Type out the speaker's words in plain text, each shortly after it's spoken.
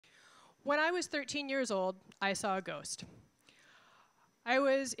When I was 13 years old, I saw a ghost. I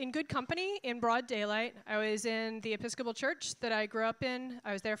was in good company in broad daylight. I was in the Episcopal Church that I grew up in.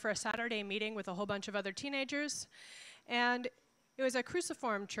 I was there for a Saturday meeting with a whole bunch of other teenagers. And it was a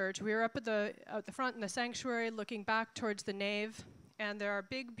cruciform church. We were up at the front in the sanctuary looking back towards the nave. And there are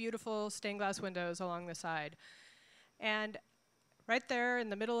big, beautiful stained glass windows along the side. And right there in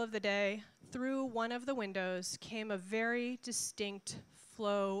the middle of the day, through one of the windows came a very distinct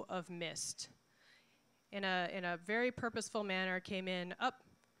flow of mist. In a very purposeful manner, came in up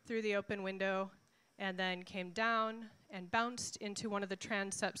through the open window and then came down and bounced into one of the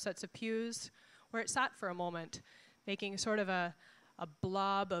transept sets of pews where it sat for a moment, making sort of a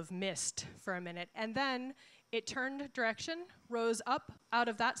blob of mist for a minute. And then it turned direction, rose up out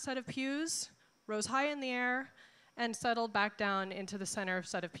of that set of pews, rose high in the air, and settled back down into the center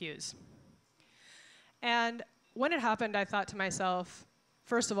set of pews. And when it happened, I thought to myself,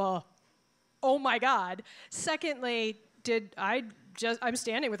 first of all, oh my God. Secondly, I'm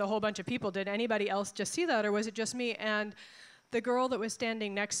standing with a whole bunch of people. Did anybody else just see that, or was it just me? And the girl that was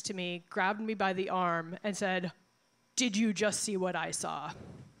standing next to me grabbed me by the arm and said, "Did you just see what I saw?"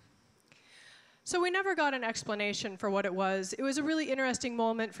 So we never got an explanation for what it was. It was a really interesting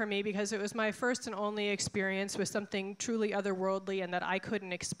moment for me because it was my first and only experience with something truly otherworldly and that I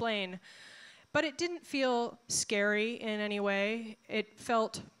couldn't explain. But it didn't feel scary in any way. It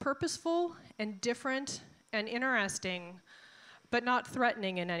felt purposeful and different and interesting, but not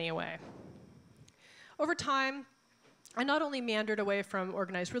threatening in any way. Over time, I not only meandered away from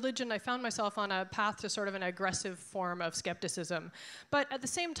organized religion, I found myself on a path to sort of an aggressive form of skepticism. But at the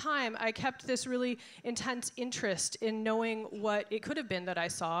same time, I kept this really intense interest in knowing what it could have been that I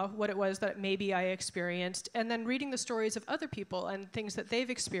saw, what it was that maybe I experienced, and then reading the stories of other people and things that they've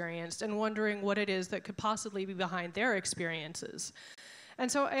experienced and wondering what it is that could possibly be behind their experiences.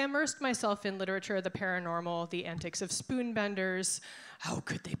 And so I immersed myself in literature, the paranormal, the antics of spoonbenders, how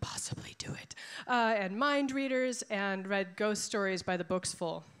could they possibly do it, and mind readers, and read ghost stories by the books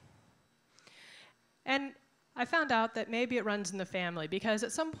full. And I found out that maybe it runs in the family, because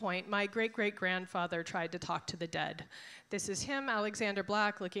at some point, my great-great-grandfather tried to talk to the dead. This is him, Alexander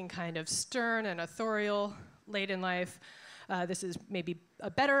Black, looking kind of stern and authorial late in life. This is maybe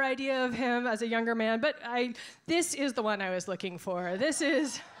a better idea of him as a younger man, but this is the one I was looking for.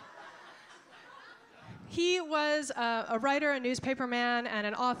 He was a writer, a newspaperman, and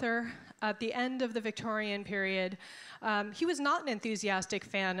an author at the end of the Victorian period. He was not an enthusiastic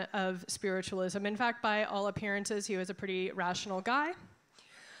fan of spiritualism. In fact, by all appearances, he was a pretty rational guy.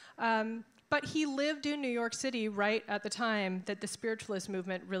 But he lived in New York City right at the time that the spiritualist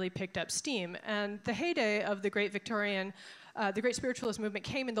movement really picked up steam. And the heyday of the great spiritualist movement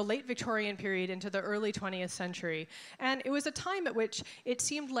came in the late Victorian period into the early 20th century. And it was a time at which it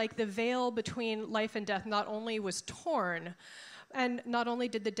seemed like the veil between life and death not only was torn, and not only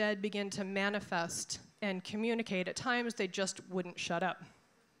did the dead begin to manifest and communicate, at times they just wouldn't shut up.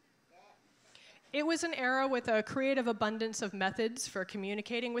 It was an era with a creative abundance of methods for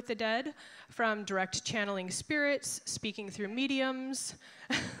communicating with the dead, from direct channeling spirits, speaking through mediums.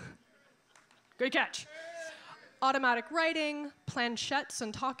 Good catch. Automatic writing, planchettes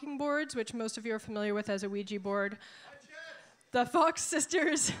and talking boards, which most of you are familiar with as a Ouija board. The Fox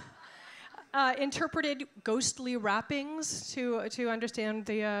sisters interpreted ghostly rappings to understand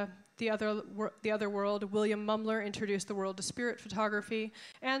the other world. William Mumler introduced the world to spirit photography,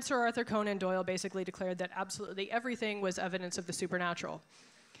 and Sir Arthur Conan Doyle basically declared that absolutely everything was evidence of the supernatural.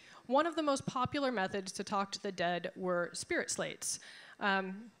 One of the most popular methods to talk to the dead were spirit slates.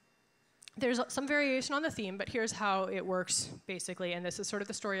 There's some variation on the theme, but here's how it works, basically, and this is sort of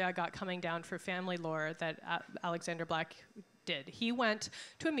the story I got coming down for family lore that Alexander Black did. He went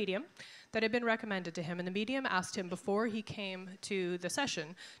to a medium that had been recommended to him, and the medium asked him before he came to the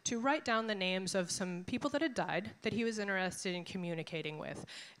session to write down the names of some people that had died that he was interested in communicating with,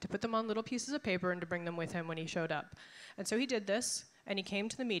 to put them on little pieces of paper and to bring them with him when he showed up. And so he did this, and he came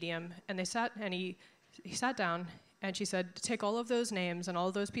to the medium, and he sat down, and she said, take all of those names and all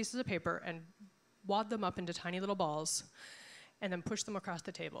of those pieces of paper and wad them up into tiny little balls and then push them across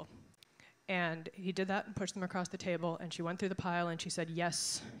the table. And he did that and pushed them across the table, and she went through the pile and she said,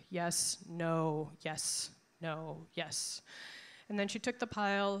 yes, yes, no, yes, no, yes. And then she took the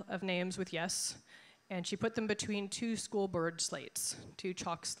pile of names with yes, and she put them between two school board slates, two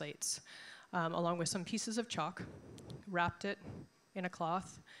chalk slates, along with some pieces of chalk, wrapped it in a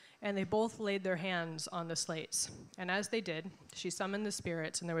cloth, and they both laid their hands on the slates. And as they did, she summoned the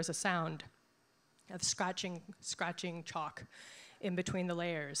spirits, and there was a sound of scratching chalk in between the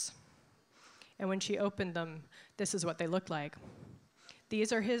layers. And when she opened them, this is what they looked like.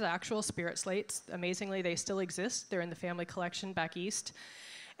 These are his actual spirit slates. Amazingly, they still exist. They're in the family collection back east.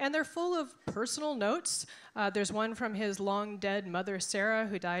 And they're full of personal notes. There's one from his long-dead mother, Sarah,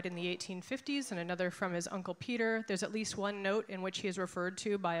 who died in the 1850s, and another from his uncle, Peter. There's at least one note in which he is referred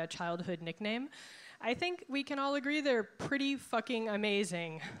to by a childhood nickname. I think we can all agree they're pretty fucking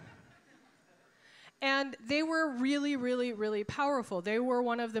amazing. And they were really, really, really powerful. They were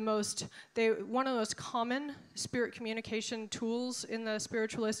one of the most common spirit communication tools in the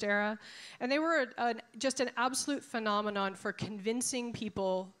spiritualist era. And they were just an absolute phenomenon for convincing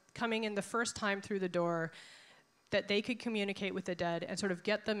people coming in the first time through the door that they could communicate with the dead and sort of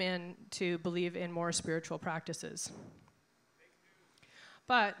get them in to believe in more spiritual practices.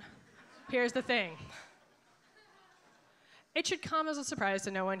 But here's the thing. It should come as a surprise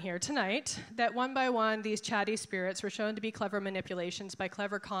to no one here tonight that one by one, these chatty spirits were shown to be clever manipulations by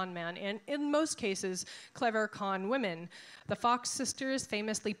clever con men, and in most cases, clever con women. The Fox sisters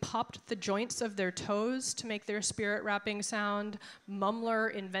famously popped the joints of their toes to make their spirit rapping sound.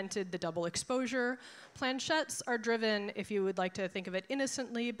 Mumler invented the double exposure. Planchettes are driven, if you would like to think of it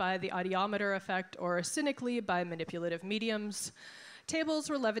innocently, by the audiometer effect, or cynically by manipulative mediums. Tables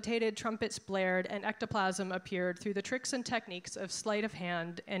were levitated, trumpets blared, and ectoplasm appeared through the tricks and techniques of sleight of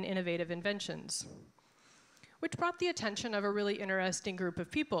hand and innovative inventions, which brought the attention of a really interesting group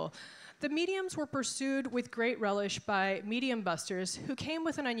of people. The mediums were pursued with great relish by medium busters who came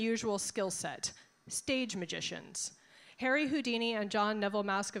with an unusual skill set: stage magicians. Harry Houdini and John Neville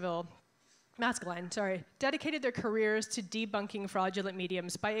Maskelyne, dedicated their careers to debunking fraudulent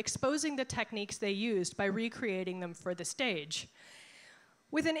mediums by exposing the techniques they used by recreating them for the stage.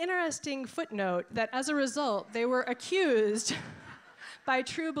 With an interesting footnote that as a result, they were accused by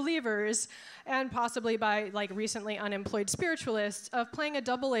true believers and possibly by recently unemployed spiritualists of playing a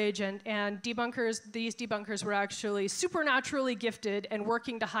double agent, and these debunkers were actually supernaturally gifted and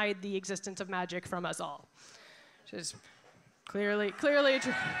working to hide the existence of magic from us all. Which is clearly true.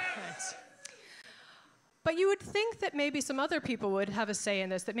 Thanks. But you would think that maybe some other people would have a say in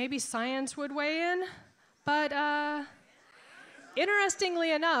this, that maybe science would weigh in, but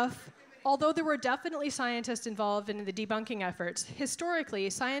interestingly enough, although there were definitely scientists involved in the debunking efforts, historically,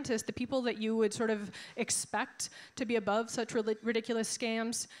 scientists, the people that you would sort of expect to be above such ridiculous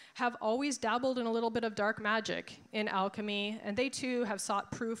scams, have always dabbled in a little bit of dark magic, in alchemy, and they too have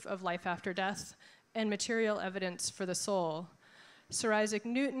sought proof of life after death and material evidence for the soul. Sir Isaac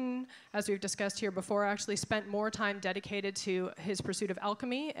Newton, as we've discussed here before, actually spent more time dedicated to his pursuit of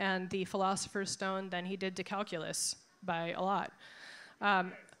alchemy and the Philosopher's Stone than he did to calculus, by a lot.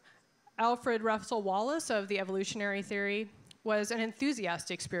 Alfred Russel Wallace of the evolutionary theory was an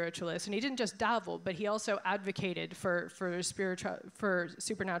enthusiastic spiritualist, and he didn't just dabble, but he also advocated for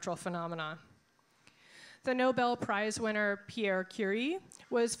supernatural phenomena. The Nobel Prize winner Pierre Curie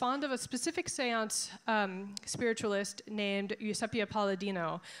was fond of a specific seance spiritualist named Eusebio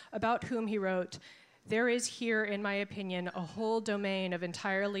Palladino, about whom he wrote, "There is here, in my opinion, a whole domain of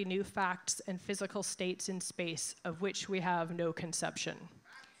entirely new facts and physical states in space of which we have no conception."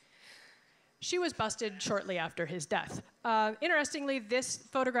 She was busted shortly after his death. Interestingly, this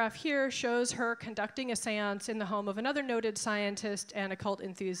photograph here shows her conducting a seance in the home of another noted scientist and occult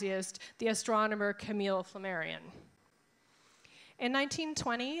enthusiast, the astronomer Camille Flammarion. In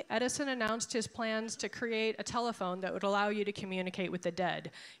 1920, Edison announced his plans to create a telephone that would allow you to communicate with the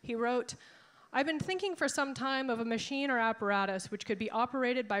dead. He wrote, "I've been thinking for some time of a machine or apparatus which could be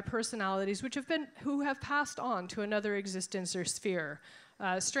operated by personalities who have passed on to another existence or sphere."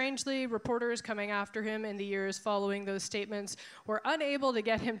 Strangely, reporters coming after him in the years following those statements were unable to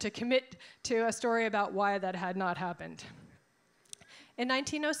get him to commit to a story about why that had not happened. In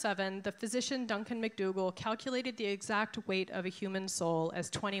 1907, the physician Duncan McDougall calculated the exact weight of a human soul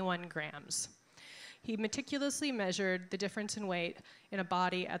as 21 grams. He meticulously measured the difference in weight in a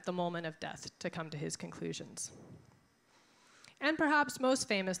body at the moment of death to come to his conclusions. And perhaps most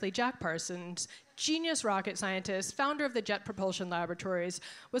famously, Jack Parsons, genius rocket scientist, founder of the Jet Propulsion Laboratories,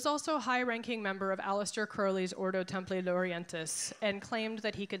 was also a high-ranking member of Aleister Crowley's Ordo Templi Orientis and claimed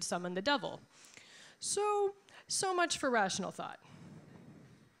that he could summon the devil. So much for rational thought.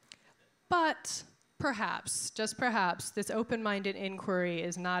 But perhaps, just perhaps, this open-minded inquiry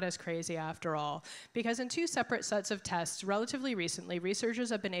is not as crazy after all, because in two separate sets of tests relatively recently,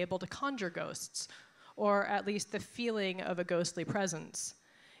 researchers have been able to conjure ghosts, or at least the feeling of a ghostly presence.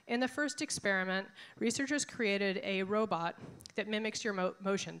 In the first experiment, researchers created a robot that mimics your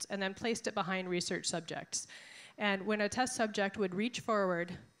motions and then placed it behind research subjects. And when a test subject would reach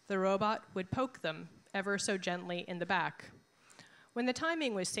forward, the robot would poke them ever so gently in the back. When the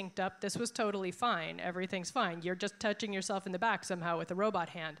timing was synced up, this was totally fine. Everything's fine. You're just touching yourself in the back somehow with a robot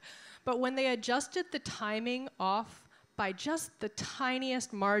hand. But when they adjusted the timing off by just the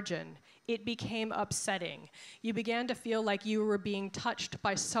tiniest margin, it became upsetting. You began to feel like you were being touched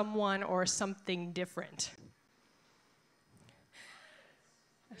by someone or something different.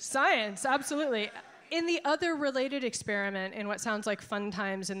 Science, absolutely. In the other related experiment, in what sounds like fun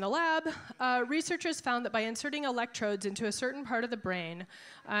times in the lab, researchers found that by inserting electrodes into a certain part of the brain,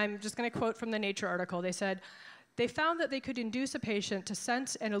 I'm just going to quote from the Nature article, they said, they found that they could induce a patient to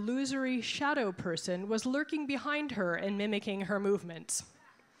sense an illusory shadow person was lurking behind her and mimicking her movements.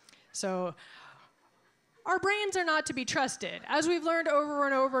 So our brains are not to be trusted, as we've learned over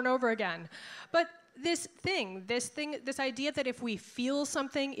and over and over again. But this idea that if we feel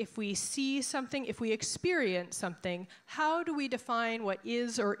something, if we see something, if we experience something, how do we define what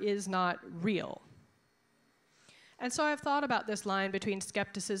is or is not real? And so I've thought about this line between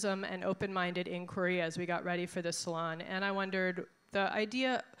skepticism and open-minded inquiry as we got ready for this salon, and I wondered the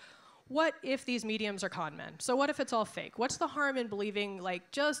idea, what if these mediums are con men? So what if it's all fake? What's the harm in believing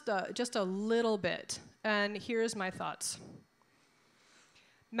like just a little bit? And here's my thoughts.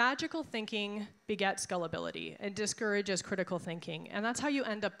 Magical thinking begets gullibility and discourages critical thinking, and that's how you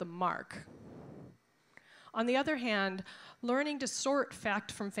end up the mark. On the other hand, learning to sort fact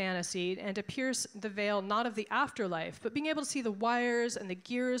from fantasy and to pierce the veil not of the afterlife, but being able to see the wires and the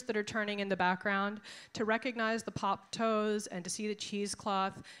gears that are turning in the background, to recognize the pop toes and to see the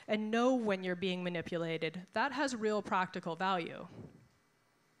cheesecloth and know when you're being manipulated, that has real practical value.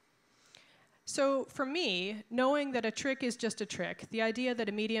 So for me, knowing that a trick is just a trick, the idea that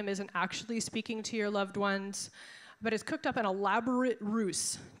a medium isn't actually speaking to your loved ones, but has cooked up an elaborate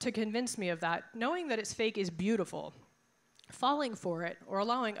ruse to convince me of that, knowing that it's fake is beautiful. Falling for it, or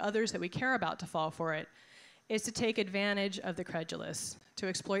allowing others that we care about to fall for it, is to take advantage of the credulous, to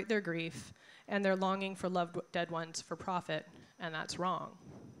exploit their grief and their longing for loved dead ones for profit, and that's wrong.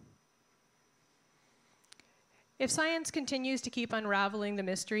 If science continues to keep unraveling the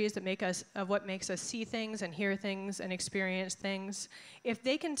mysteries that make us, of what makes us see things and hear things and experience things, if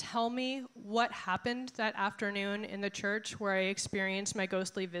they can tell me what happened that afternoon in the church where I experienced my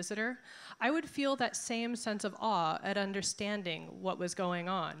ghostly visitor, I would feel that same sense of awe at understanding what was going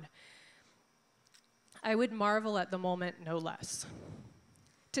on. I would marvel at the moment no less.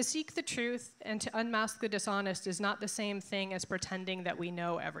 To seek the truth and to unmask the dishonest is not the same thing as pretending that we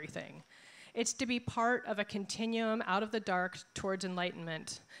know everything. It's to be part of a continuum out of the dark towards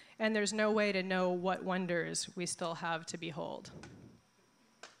enlightenment, and there's no way to know what wonders we still have to behold.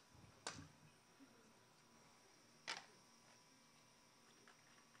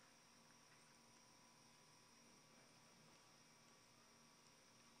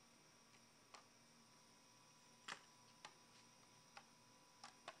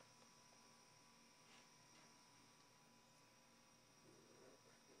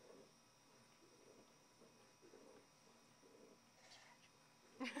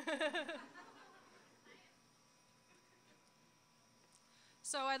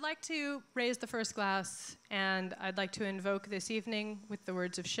 So I'd like to raise the first glass, and I'd like to invoke this evening with the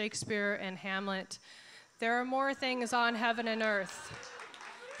words of Shakespeare and Hamlet. There are more things on heaven and earth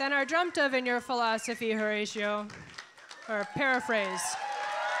than are dreamt of in your philosophy, Horatio. Or paraphrase.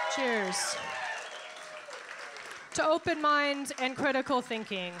 Cheers. To open minds and critical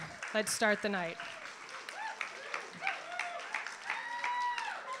thinking. Let's start the night.